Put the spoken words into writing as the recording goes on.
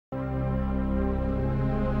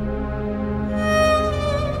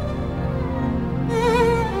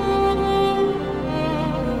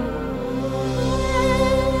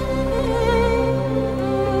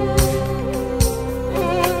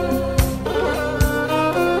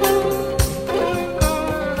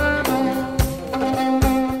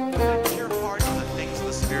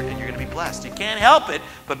help it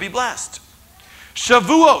but be blessed.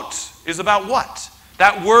 Shavuot is about what?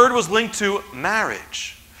 That word was linked to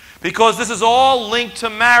marriage. Because this is all linked to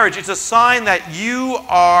marriage. It's a sign that you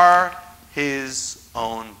are his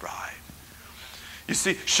own bride. You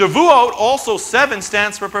see, Shavuot, also 7,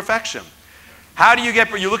 stands for perfection. How do you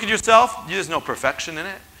get, you look at yourself, there's no perfection in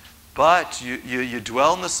it. But you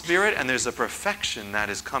dwell in the Spirit, and there's a perfection that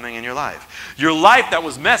is coming in your life. Your life that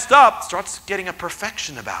was messed up starts getting a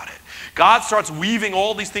perfection about it. God starts weaving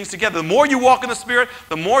all these things together. The more you walk in the Spirit,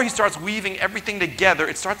 the more he starts weaving everything together.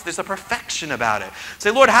 There's a perfection about it. Say,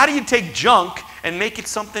 Lord, how do you take junk and make it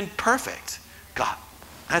something perfect? God,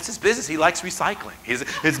 that's his business. He likes recycling.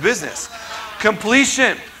 His business.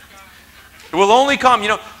 Completion. It will only come,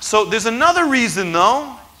 So there's another reason,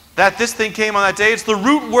 though, that this thing came on that day. It's the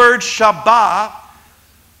root word Shabbat.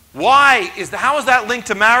 How is that linked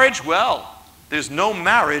to marriage? Well, there's no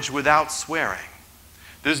marriage without swearing.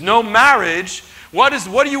 There's no marriage. What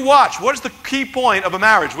do you watch? What is the key point of a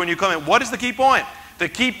marriage when you come in? What is the key point? The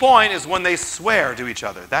key point is when they swear to each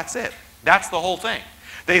other. That's it. That's the whole thing.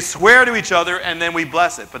 They swear to each other and then we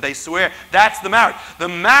bless it. But they swear. That's the marriage. The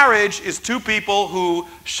marriage is two people who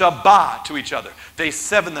Shabbat to each other. They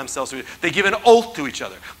sever themselves to each other. They give an oath to each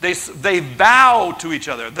other. They vow to each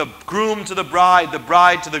other. The groom to the bride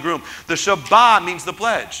to the groom. The Shabbat means the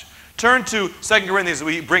pledge. Turn to 2 Corinthians.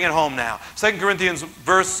 We bring it home now. 2 Corinthians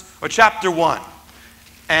chapter 1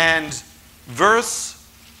 and verse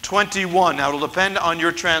 21. Now, it'll depend on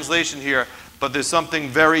your translation here, but there's something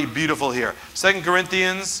very beautiful here. 2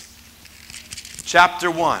 Corinthians chapter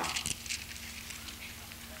 1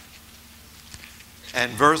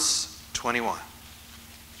 and verse 21,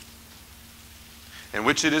 in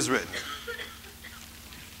which it is written,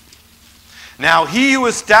 "Now he who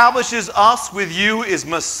establishes us with you is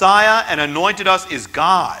Messiah, and anointed us is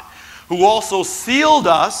God, who also sealed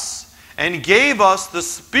us and gave us the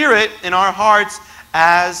Spirit in our hearts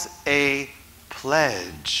as a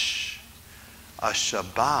pledge." A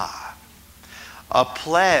Shabbat. A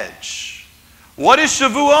pledge. What is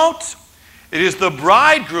Shavuot? It is the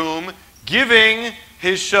bridegroom giving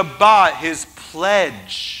his Shabbat, his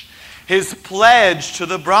pledge to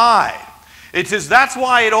the bride. That's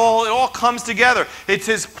why it all comes together. It's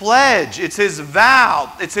his pledge, it's his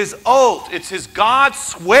vow, it's his oath, it's his God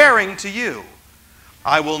swearing to you,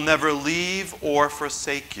 "I will never leave or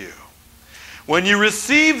forsake you." When you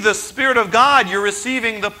receive the Spirit of God, you're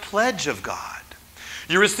receiving the pledge of God.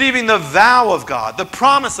 You're receiving the vow of God, the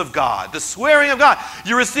promise of God, the swearing of God.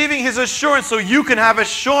 You're receiving his assurance so you can have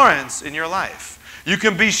assurance in your life. You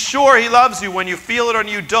can be sure he loves you when you feel it or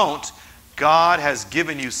you don't. God has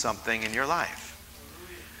given you something in your life.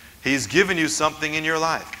 He's given you something in your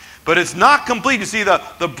life. But it's not complete. You see,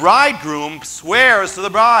 the bridegroom swears to the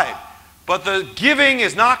bride. But the giving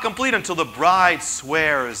is not complete until the bride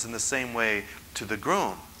swears in the same way to the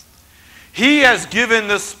groom. He has given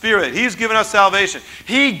the Spirit. He's given us salvation.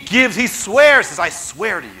 He swears, says, "I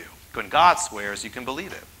swear to you." When God swears, you can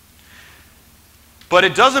believe it. But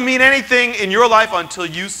it doesn't mean anything in your life until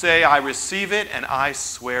you say, "I receive it and I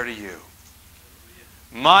swear to you."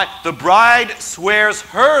 The bride swears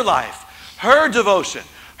her life, her devotion,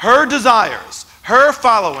 her desires, her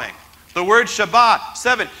following. The word Shabbat,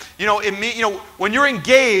 7. When you're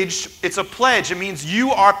engaged, it's a pledge. It means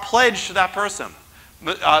you are pledged to that person.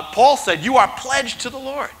 Paul said, you are pledged to the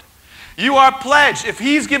Lord. You are pledged. If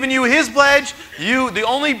he's given you his pledge, the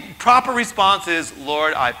only proper response is,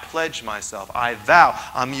 "Lord, I pledge myself. I vow.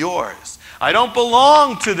 I'm yours. I don't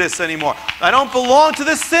belong to this anymore. I don't belong to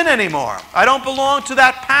this sin anymore. I don't belong to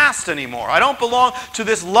that past anymore. I don't belong to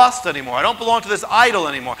this lust anymore. I don't belong to this idol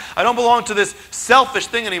anymore. I don't belong to this selfish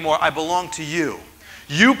thing anymore. I belong to you.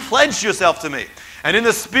 You pledged yourself to me." And in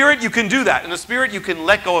the Spirit, you can do that. In the Spirit, you can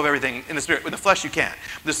let go of everything. In the Spirit, with the flesh, you can't.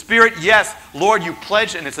 The Spirit, yes, Lord, you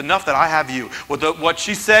pledged, and it's enough that I have you. What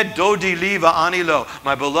she said, "Dodi liva ani lo,"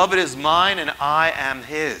 my beloved is mine, and I am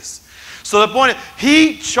his. So the point is,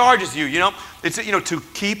 he charges you. It's to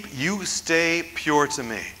keep you stay pure to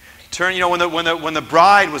me. When the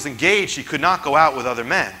bride was engaged, she could not go out with other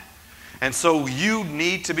men, and so you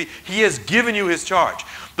need to be. He has given you his charge.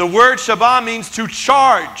 The word Shabbat means to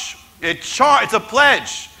charge. It's a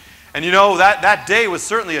pledge. And that day was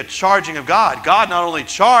certainly a charging of God. God not only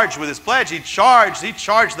charged with his pledge, he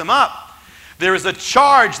charged them up. There is a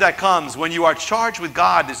charge that comes when you are charged with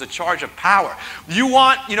God. There's a charge of power. You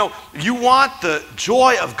want the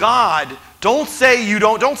joy of God. Don't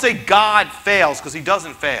say God fails, because he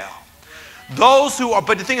doesn't fail.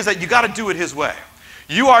 But the thing is that you got to do it his way.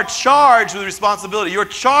 You are charged with responsibility. You're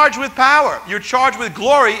charged with power. You're charged with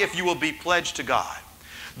glory if you will be pledged to God.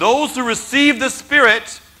 Those who receive the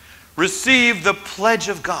Spirit receive the pledge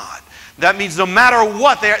of God. That means no matter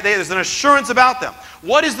what, there's an assurance about them.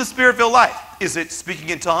 What is the Spirit-filled life? Is it speaking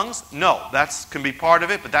in tongues? No, that can be part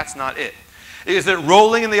of it, but that's not it. Is it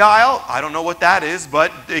rolling in the aisle? I don't know what that is,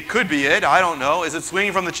 but it could be it. I don't know. Is it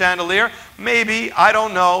swinging from the chandelier? Maybe. I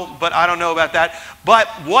don't know, but I don't know about that. But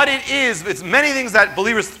what it is, it's many things that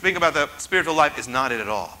believers think about the Spirit-filled life is not it at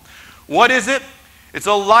all. What is it? It's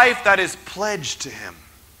a life that is pledged to Him.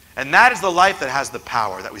 And that is the life that has the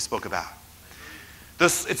power that we spoke about.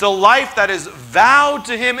 It's a life that is vowed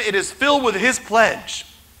to Him. It is filled with His pledge,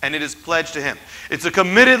 and it is pledged to Him. It's a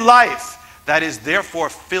committed life that is therefore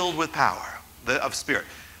filled with power of Spirit.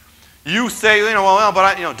 You say,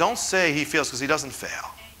 don't say he fails, because he doesn't fail.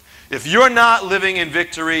 If you're not living in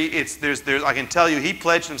victory, I can tell you, He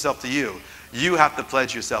pledged Himself to you. You have to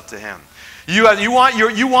pledge yourself to Him. You want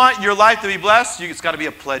your life to be blessed? It's got to be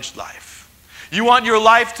a pledged life. You want your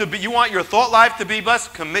thought life to be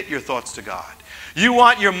blessed? Commit your thoughts to God. You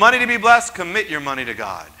want your money to be blessed? Commit your money to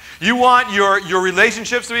God. You want your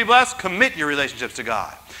relationships to be blessed? Commit your relationships to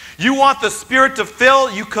God. You want the Spirit to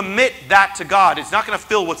fill? You commit that to God. It's not going to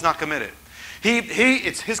fill what's not committed.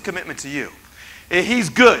 It's His commitment to you. He's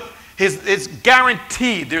good. It's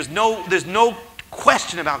guaranteed. There's no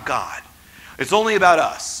question about God. It's only about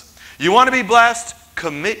us. You want to be blessed?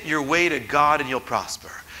 Commit your way to God and you'll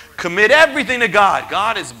prosper. Commit everything to God.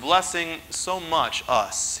 God is blessing so much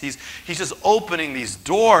us. He's just opening these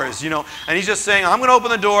doors, and He's just saying, I'm going to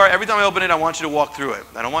open the door. Every time I open it, I want you to walk through it.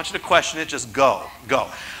 I don't want you to question it. Just go. Go.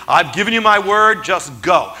 I've given you my word. Just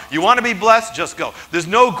go. You want to be blessed? Just go. There's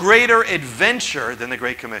no greater adventure than the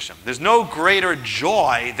Great Commission. There's no greater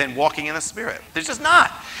joy than walking in the Spirit. There's just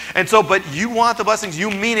not. And so, but you want the blessings.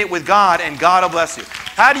 You mean it with God, and God will bless you.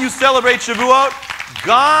 How do you celebrate Shavuot?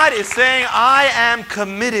 God is saying, I am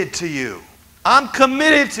committed to you. I'm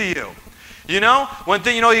committed to you. You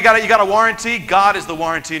got a warranty. God is the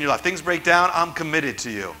warranty in your life. Things break down. I'm committed to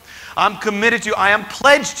you. I'm committed to you. I am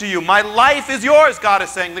pledged to you. My life is yours, God is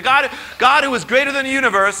saying. The God who is greater than the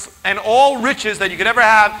universe and all riches that you could ever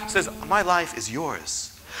have says, my life is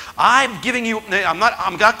yours. I'm not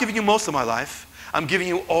giving you most of my life. I'm giving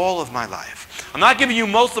you all of my life. I'm not giving you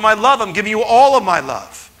most of my love. I'm giving you all of my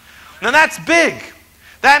love. Now that's big.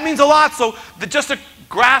 That means a lot. So just to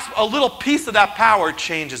grasp a little piece of that power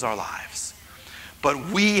changes our lives.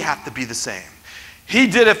 But we have to be the same. He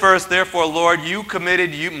did it first. Therefore, Lord, you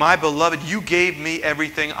committed, my beloved, you gave me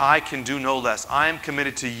everything. I can do no less. I am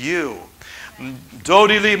committed to you.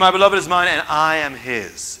 Dodi li, my beloved is mine, and I am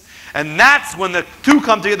His. And that's when the two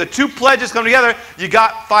come together. The two pledges come together. You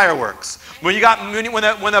got fireworks. When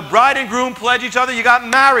the bride and groom pledge each other, you got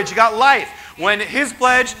marriage. You got life. When His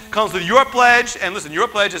pledge comes with your pledge, and listen, your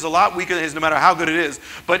pledge is a lot weaker than His, no matter how good it is,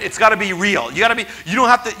 but it's got to be real. You don't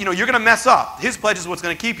have to, you're going to mess up. His pledge is what's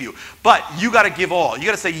going to keep you. But you got to give all. You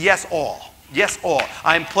got to say yes all. Yes all.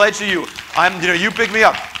 I'm pledged to you. You pick me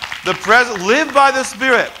up. Live by the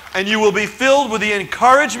Spirit, and you will be filled with the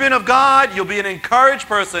encouragement of God. You'll be an encouraged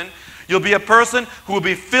person. You'll be a person who will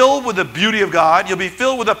be filled with the beauty of God. You'll be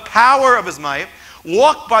filled with the power of His might.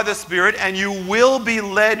 Walk by the Spirit, and you will be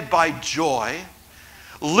led by joy.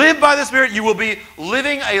 Live by the Spirit, you will be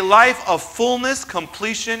living a life of fullness,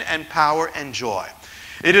 completion, and power and joy.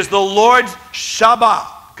 It is the Lord's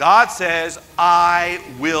Shabbat. God says, I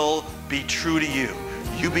will be true to you.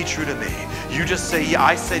 You be true to me. You just say, yeah,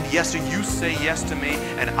 I said yes to you. You say yes to me,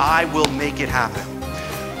 and I will make it happen.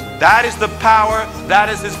 That is the power. That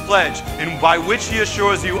is His pledge, and by which He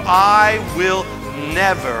assures you, I will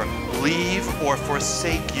never leave or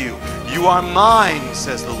forsake you. You are mine,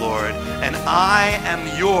 says the Lord, and I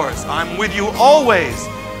am yours. I'm with you always.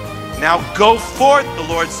 Now go forth, the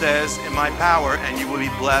Lord says, in my power, and you will be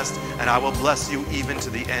blessed, and I will bless you even to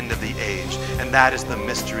the end of the age. And that is the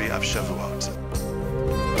mystery of Shavuot.